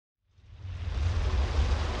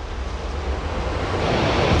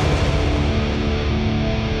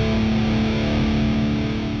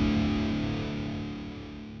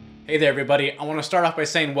Hey there everybody, I want to start off by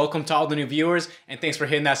saying welcome to all the new viewers and thanks for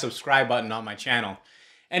hitting that subscribe button on my channel.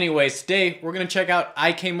 Anyways, today we're going to check out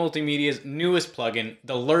IK Multimedia's newest plugin,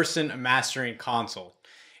 the Lurssen Mastering console.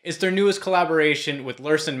 It's their newest collaboration with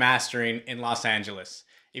Lurssen Mastering in Los Angeles.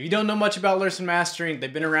 If you don't know much about Lurssen Mastering,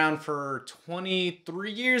 they've been around for 23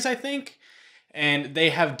 years I think, and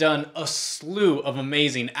they have done a slew of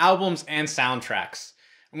amazing albums and soundtracks.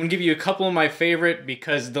 I'm going to give you a couple of my favorite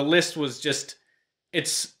because the list was just,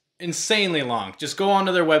 it's insanely long. Just go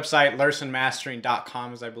onto their website,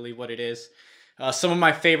 LursenMastering.com is I believe what it is. Some of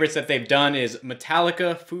my favorites that they've done is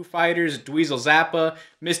Metallica, Foo Fighters, Dweezil Zappa,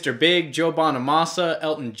 Mr. Big, Joe Bonamassa,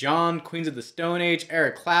 Elton John, Queens of the Stone Age,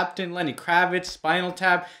 Eric Clapton, Lenny Kravitz, Spinal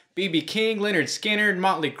Tap, B.B. King, Lynyrd Skynyrd,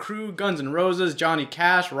 Motley Crue, Guns N' Roses, Johnny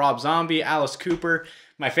Cash, Rob Zombie, Alice Cooper.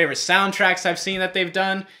 My favorite soundtracks I've seen that they've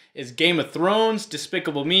done is Game of Thrones,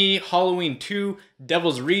 Despicable Me, Halloween 2,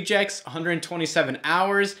 Devil's Rejects, 127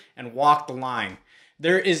 Hours, and Walk the Line.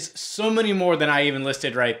 There is so many more than I even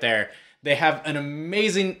listed right there. They have an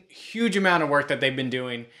amazing, huge amount of work that they've been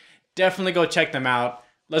doing. Definitely go check them out.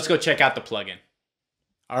 Let's go check out the plugin.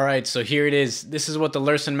 Alright, so here it is. This is what the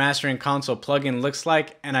Lurssen Mastering console plugin looks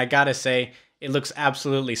like, and I gotta say, it looks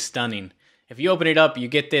absolutely stunning. If you open it up, you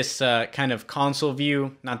get this kind of console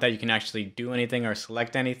view. Not that you can actually do anything or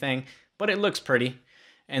select anything, but it looks pretty.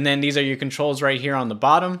 And then these are your controls right here on the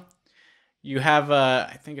bottom. You have,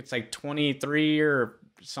 I think it's like 23 or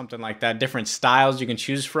something like that, different styles you can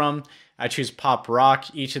choose from. I choose pop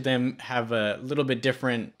rock. Each of them have a little bit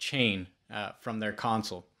different chain from their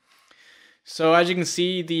console. So as you can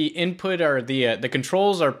see, the input or the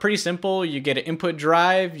controls are pretty simple. You get an input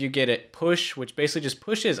drive, you get a push, which basically just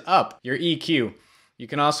pushes up your EQ. You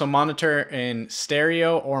can also monitor in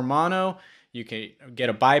stereo or mono. You can get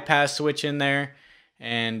a bypass switch in there,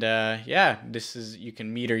 and yeah, this is, you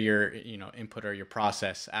can meter your input or your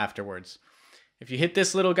process afterwards. If you hit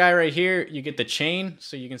this little guy right here, you get the chain.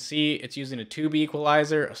 So you can see it's using a tube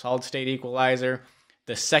equalizer, a solid state equalizer.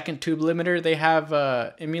 The second tube limiter they have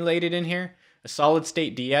emulated in here, a solid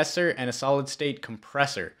state de-esser, and a solid state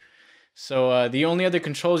compressor. So the only other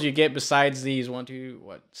controls you get besides these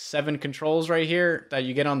 7 controls right here that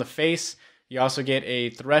you get on the face, you also get a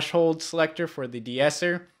threshold selector for the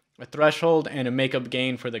de-esser, a threshold, and a makeup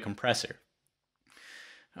gain for the compressor.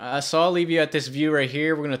 So I'll leave you at this view right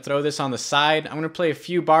here. We're going to throw this on the side. I'm going to play a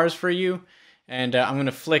few bars for you. And I'm going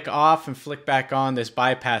to flick off and flick back on this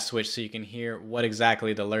bypass switch so you can hear what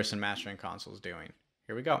exactly the Lurssen Mastering console is doing.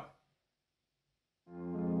 Here we go.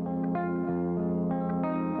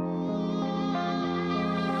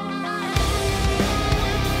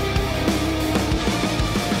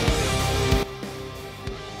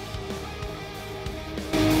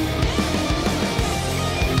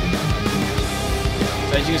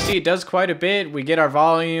 So as you can see, it does quite a bit. We get our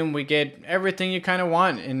volume, we get everything you kind of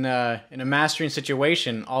want in a mastering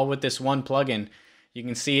situation, all with this one plugin. You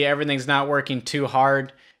can see everything's not working too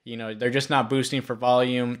hard. You know, they're just not boosting for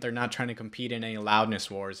volume. They're not trying to compete in any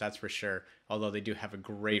loudness wars, that's for sure. Although they do have a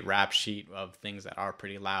great rap sheet of things that are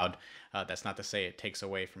pretty loud. That's not to say it takes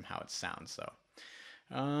away from how it sounds.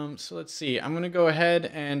 So let's see. I'm going to go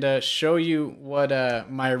ahead and show you what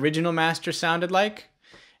my original master sounded like.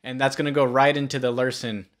 And that's going to go right into the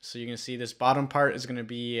Lurssen. So you can see this bottom part is going to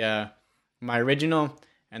be my original,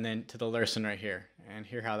 and then to the Lurssen right here. And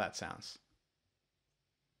hear how that sounds.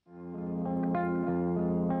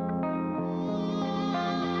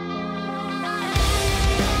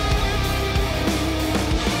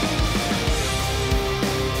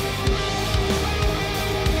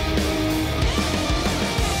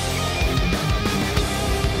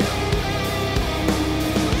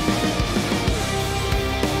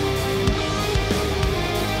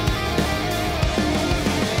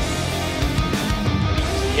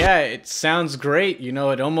 Yeah, it sounds great. You know,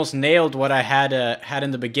 it almost nailed what I had in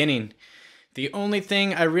the beginning. The only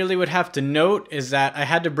thing I really would have to note is that I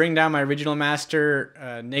had to bring down my original master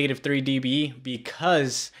 -3 dB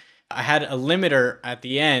because I had a limiter at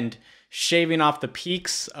the end shaving off the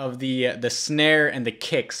peaks of the snare and the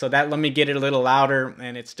kick. So that let me get it a little louder,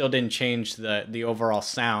 and it still didn't change the overall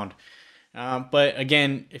sound. But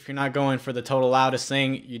again, if you're not going for the total loudest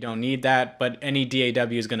thing, you don't need that. But any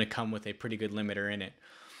DAW is going to come with a pretty good limiter in it.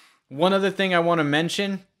 One other thing I want to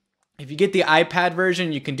mention, if you get the iPad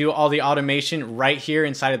version, you can do all the automation right here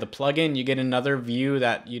inside of the plugin. You get another view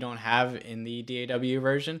that you don't have in the DAW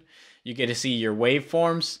version. You get to see your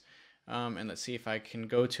waveforms, and let's see if I can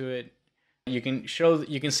go to it. You can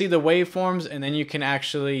see the waveforms, and then you can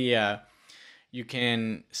actually you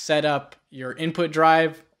can set up your input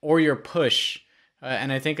drive or your push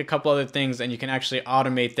and I think a couple other things, and you can actually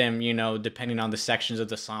automate them, you know, depending on the sections of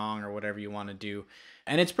the song or whatever you want to do.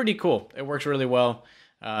 And it's pretty cool. It works really well.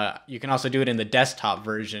 You can also do it in the desktop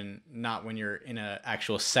version, not when you're in an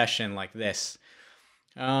actual session like this.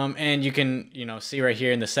 And you can, you know, see right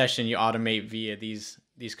here in the session, you automate via these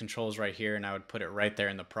controls right here, and I would put it right there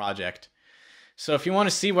in the project. So if you want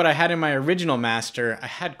to see what I had in my original master, I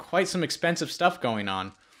had quite some expensive stuff going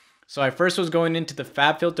on. So I first was going into the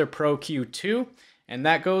FabFilter Pro Q2, and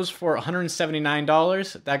that goes for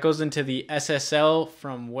 $179. That goes into the SSL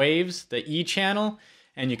from Waves, the E channel,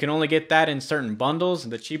 and you can only get that in certain bundles.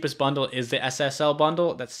 The cheapest bundle is the SSL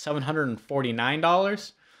bundle. That's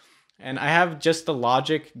 $749. And I have just the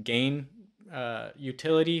Logic gain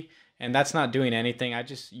utility, and that's not doing anything. I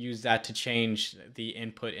just use that to change the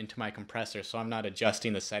input into my compressor, so I'm not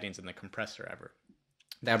adjusting the settings in the compressor ever.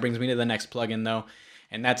 That brings me to the next plugin though,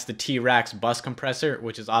 and that's the T-Rax bus compressor,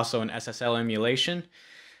 which is also an SSL emulation.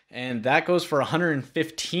 And that goes for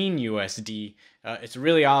 115 USD. It's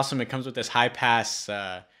really awesome. It comes with this high pass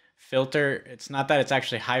filter. It's not that it's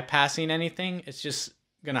actually high passing anything. It's just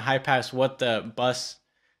gonna high pass what the bus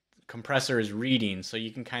compressor is reading, so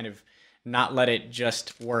you can kind of not let it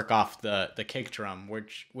just work off the kick drum,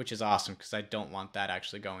 which is awesome because I don't want that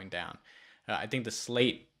actually going down. I think the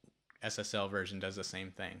Slate SSL version does the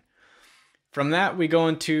same thing. From that, we go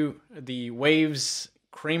into the Waves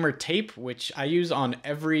Kramer tape, which I use on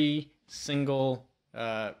every single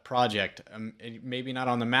project. Maybe not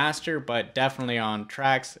on the master, but definitely on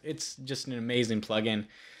tracks. It's just an amazing plugin.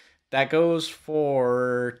 That goes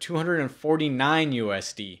for 249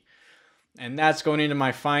 USD. And that's going into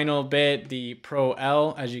my final bit, the Pro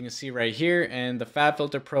L, as you can see right here. And the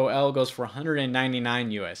FabFilter Pro L goes for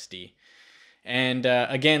 199 USD. And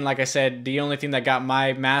again, like I said, the only thing that got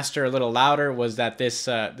my master a little louder was that this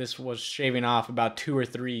was shaving off about 2 or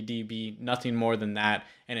 3 dB, nothing more than that.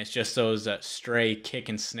 And it's just those stray kick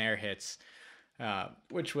and snare hits,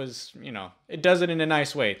 which was, you know, it does it in a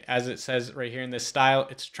nice way. As it says right here in this style,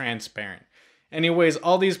 it's transparent. Anyways,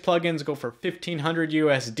 all these plugins go for 1,500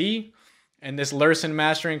 USD. And this Lurssen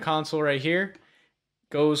Mastering console right here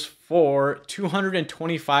goes for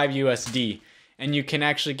 225 USD. And you can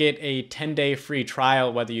actually get a 10-day free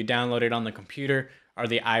trial, whether you download it on the computer or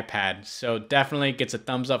the iPad. So definitely gets a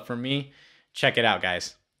thumbs up from me. Check it out,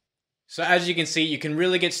 guys. So as you can see, you can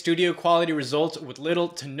really get studio quality results with little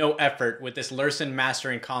to no effort with this Lurssen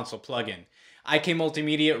Mastering console plugin. IK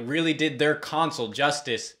Multimedia really did their console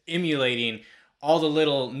justice, emulating all the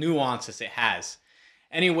little nuances it has.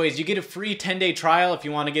 Anyways, you get a free 10-day trial if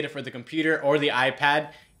you want to get it for the computer or the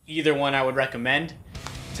iPad. Either one I would recommend.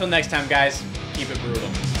 Till next time, guys, keep it brutal.